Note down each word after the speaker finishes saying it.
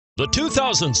The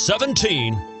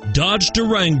 2017 Dodge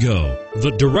Durango.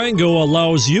 The Durango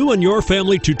allows you and your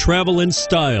family to travel in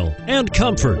style and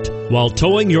comfort while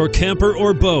towing your camper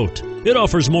or boat. It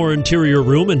offers more interior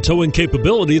room and towing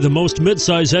capability than most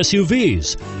midsize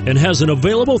SUVs and has an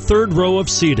available third row of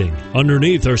seating.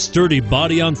 Underneath are sturdy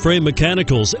body-on-frame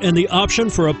mechanicals and the option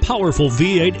for a powerful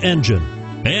V8 engine,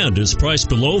 and is priced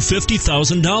below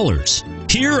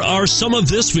 $50,000. Here are some of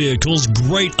this vehicle's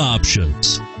great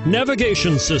options: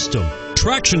 navigation system,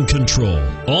 traction control,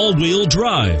 all-wheel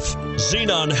drive,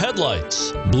 xenon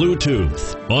headlights,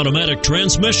 Bluetooth, automatic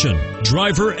transmission,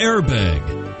 driver airbag,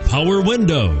 power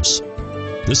windows.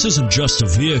 This isn't just a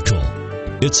vehicle,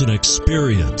 it's an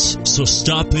experience. So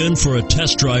stop in for a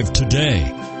test drive today.